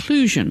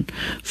inclusion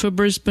for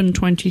Brisbane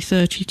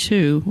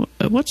 2032.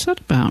 What's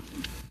that about?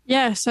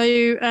 Yeah, so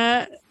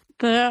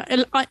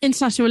the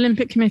International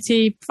Olympic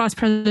Committee Vice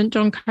President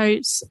John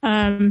Coates,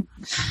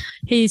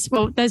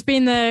 there's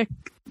been the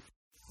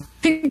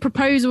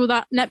proposal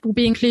that netball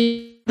be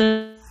included in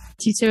the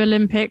 2022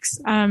 Olympics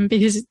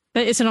because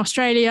it's in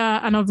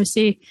Australia, and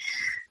obviously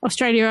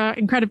Australia are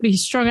incredibly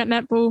strong at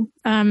netball.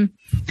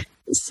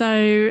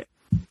 So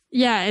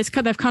yeah,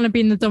 they've kind of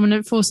been the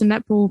dominant force in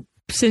netball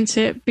since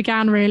it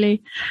began,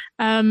 really.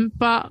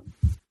 But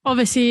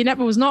obviously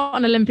netball was not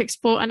an Olympic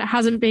sport, and it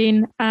hasn't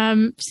been.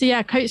 So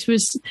yeah, Coates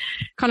was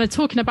kind of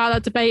talking about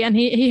that debate, and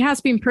he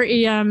has been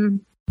pretty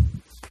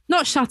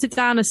not shut it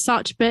down as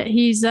such, but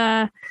he's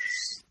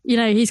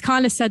he's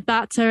kind of said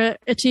that to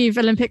achieve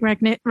Olympic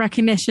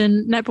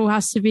recognition, netball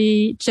has to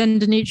be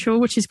gender neutral,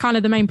 which is kind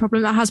of the main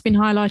problem that has been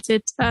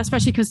highlighted,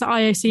 especially because the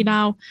IOC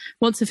now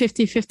wants a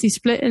 50-50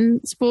 split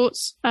in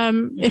sports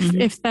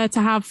if they're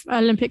to have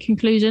Olympic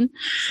inclusion.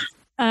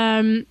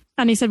 And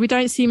he said, we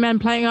don't see men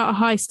playing at a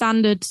high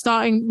standard,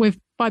 starting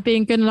by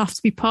being good enough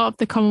to be part of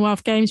the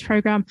Commonwealth Games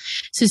programme.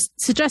 So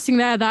suggesting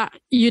there that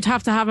you'd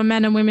have to have a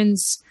men and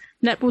women's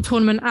netball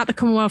tournament at the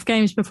Commonwealth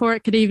Games before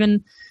it could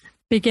even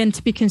begin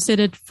to be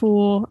considered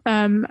for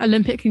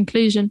Olympic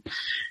inclusion.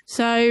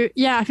 So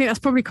yeah, I think that's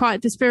probably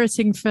quite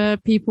dispiriting for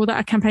people that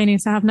are campaigning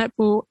to have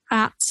netball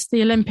at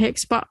the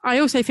Olympics. But I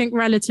also think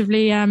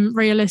relatively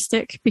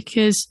realistic,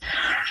 because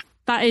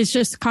that is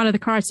just kind of the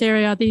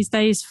criteria these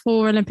days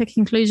for Olympic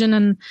inclusion.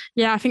 And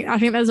yeah, I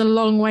think there's a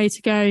long way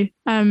to go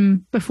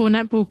before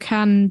netball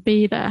can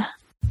be there.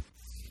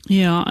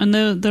 Yeah, and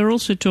they're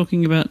also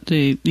talking about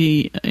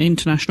the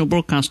international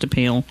broadcast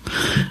appeal,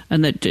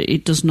 and that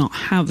it does not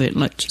have it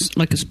like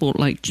a sport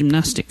like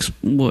gymnastics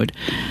would.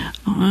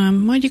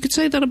 Well, you could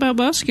say that about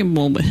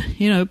basketball, but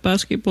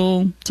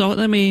basketball. So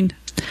I mean,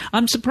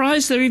 I'm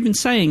surprised they're even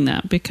saying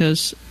that,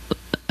 because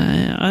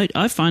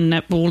I find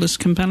netball as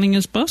compelling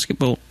as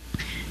basketball.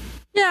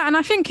 Yeah, and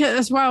I think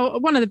as well,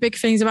 one of the big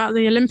things about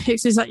the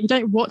Olympics is that you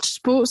don't watch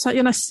sports that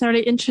you're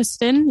necessarily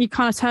interested in. You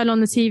kind of turn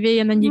on the TV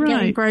and then you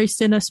get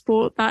engrossed in a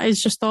sport that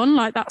is just on.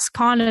 Like, that's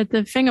kind of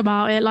the thing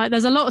about it. Like,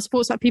 there's a lot of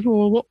sports that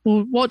people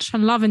will watch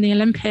and love in the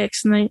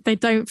Olympics, and they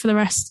don't for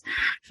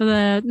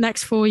the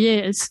next 4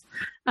 years.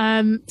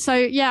 So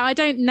yeah, I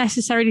don't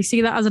necessarily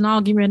see that as an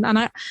argument. And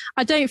I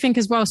don't think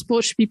as well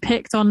sports should be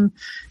picked on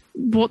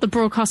what the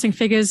broadcasting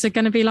figures are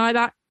going to be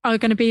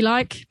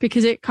like,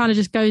 because it kind of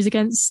just goes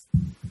against,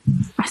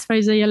 I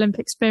suppose, the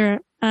Olympic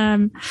spirit.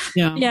 I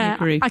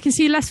agree. I can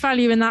see less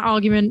value in that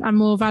argument and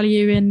more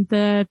value in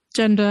the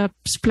gender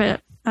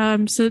split.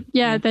 So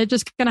yeah, they're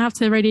just going to have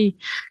to really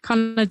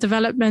kind of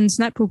develop men's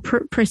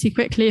netball pretty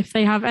quickly if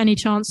they have any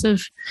chance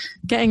of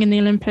getting in the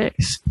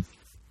Olympics.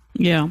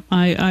 Yeah,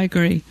 I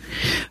agree.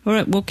 All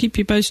right, we'll keep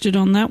you posted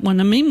on that one.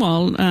 And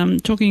meanwhile,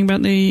 talking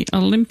about the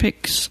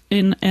Olympics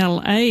in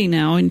LA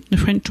now in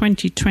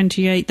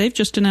 2028, they've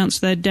just announced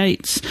their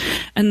dates.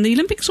 And the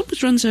Olympics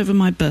always runs over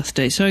my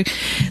birthday. So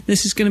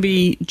this is going to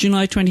be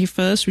July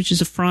 21st, which is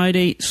a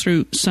Friday,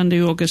 through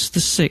Sunday, August the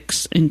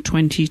 6th in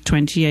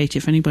 2028,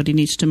 if anybody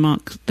needs to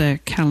mark their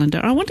calendar.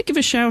 I want to give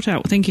a shout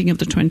out, thinking of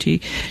the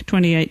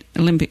 2028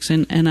 Olympics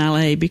in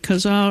LA,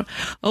 because our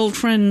old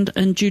friend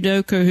and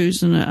judoka,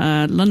 who's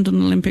a London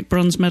Olympic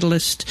bronze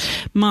medalist,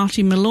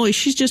 Marty Malloy,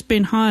 she's just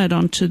been hired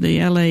onto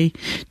the LA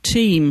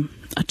team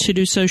to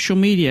do social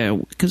media,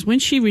 because when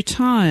she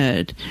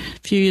retired a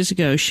few years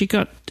ago, she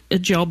got a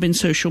job in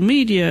social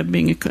media,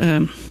 being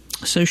a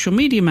social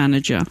media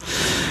manager,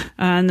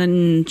 and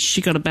then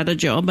she got a better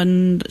job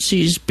and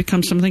she's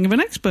become something of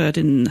an expert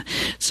in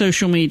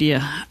social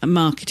media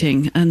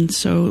marketing. And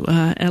so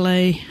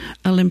LA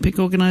Olympic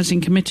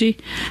Organizing Committee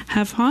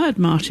have hired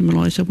Marty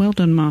Malloy, so well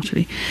done,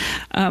 Marty.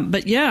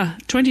 But yeah,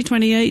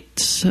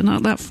 2028,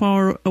 not that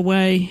far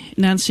away.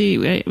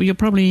 Nancy, you'll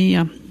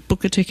probably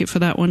book a ticket for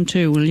that one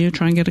too, will you?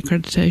 Try and get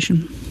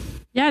accreditation.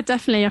 Yeah,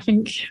 definitely. I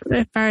think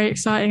a very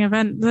exciting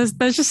event.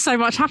 There's just so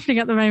much happening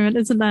at the moment,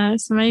 isn't there?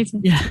 It's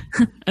amazing. Yeah,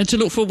 and to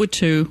look forward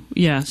to.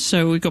 Yeah,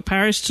 so we've got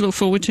Paris to look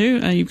forward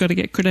to. You've got to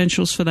get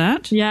credentials for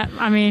that. Yeah,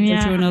 I mean, Go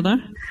to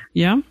another.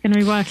 Yeah, going to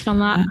be working on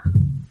that.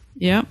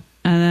 Yeah,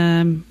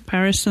 and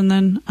Paris, and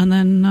then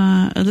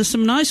there's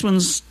some nice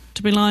ones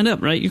to be lined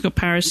up, right? You've got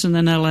Paris, and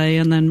then LA,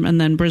 and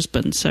then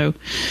Brisbane. So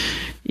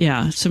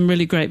yeah, some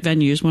really great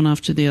venues, one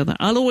after the other.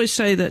 I'll always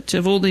say that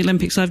of all the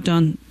Olympics I've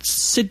done,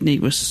 Sydney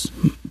was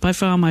by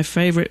far my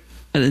favourite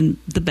and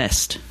the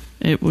best.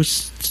 It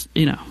was,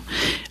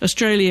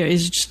 Australia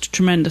is just a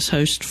tremendous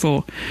host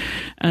for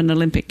an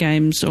Olympic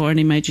Games or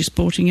any major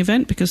sporting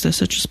event, because they're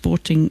such a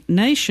sporting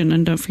nation.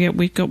 And don't forget,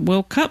 we've got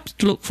World Cups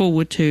to look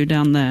forward to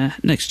down there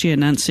next year,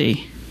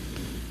 Nancy.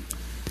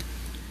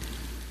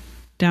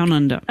 Down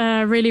under.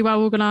 Really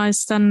well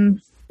organised,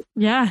 and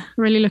yeah,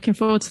 really looking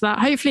forward to that.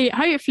 Hopefully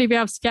be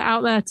able to get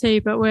out there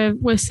too, but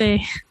we'll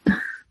see.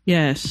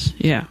 Yes,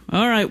 yeah.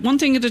 All right, one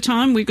thing at a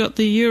time. We've got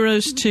the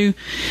Euros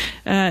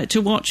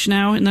to watch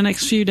now in the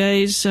next few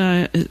days.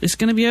 It's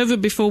going to be over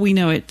before we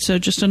know it. So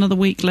just another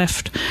week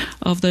left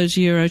of those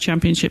Euro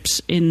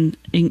Championships in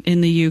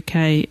the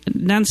UK.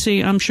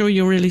 Nancy, I'm sure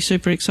you're really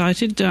super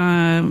excited for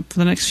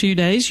the next few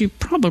days. You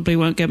probably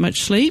won't get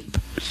much sleep.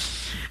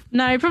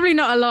 No, probably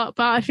not a lot,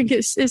 but I think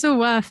it's all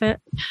worth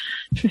it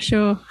for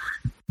sure.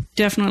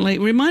 Definitely.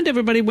 Remind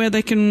everybody where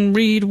they can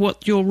read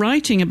what you're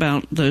writing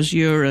about those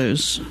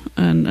Euros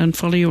and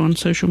follow you on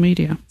social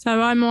media.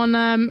 So I'm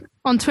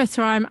on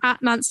Twitter, I'm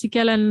at Nancy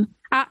Gillen,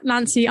 at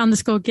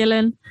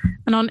Nancy_Gillen.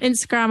 And on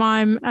Instagram,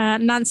 I'm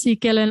Nancy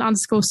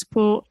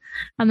Gillen_sport.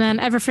 And then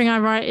everything I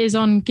write is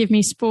on Give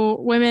Me Sport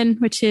Women,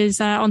 which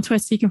is on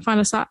Twitter. You can find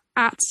us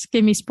at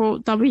Give Me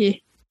Sport W.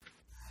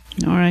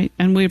 All right.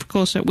 And we're, of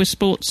course, at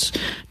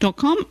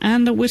WithSports.com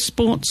and at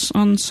WithSports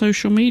on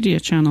social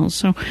media channels.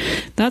 So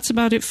that's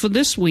about it for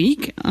this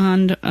week.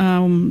 And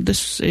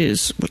this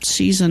is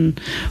season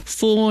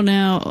 4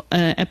 now,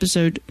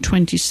 episode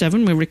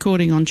 27. We're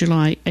recording on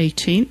July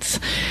 18th.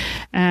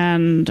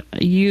 And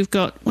you've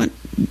got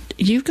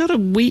a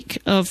week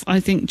of, I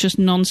think, just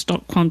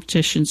non-stop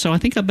competition. So I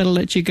think I better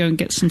let you go and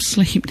get some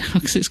sleep now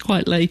because it's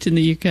quite late in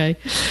the UK.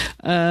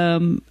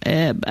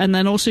 And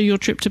then also your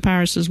trip to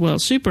Paris as well.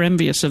 Super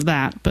envious of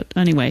that. But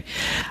anyway,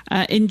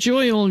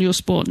 enjoy all your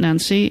sport,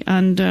 Nancy.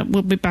 And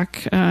we'll be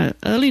back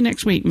early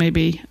next week,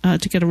 maybe,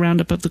 to get a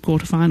roundup of the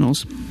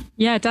quarterfinals.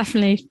 Yeah,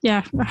 definitely.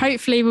 Yeah.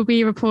 Hopefully we'll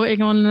be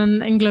reporting on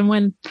an England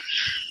win.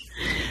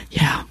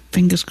 Yeah,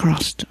 fingers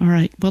crossed. All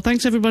right. Well,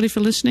 thanks everybody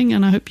for listening,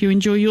 and I hope you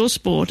enjoy your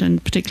sport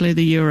and particularly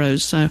the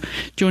Euros. So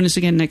join us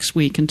again next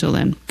week. Until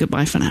then,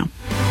 goodbye for now.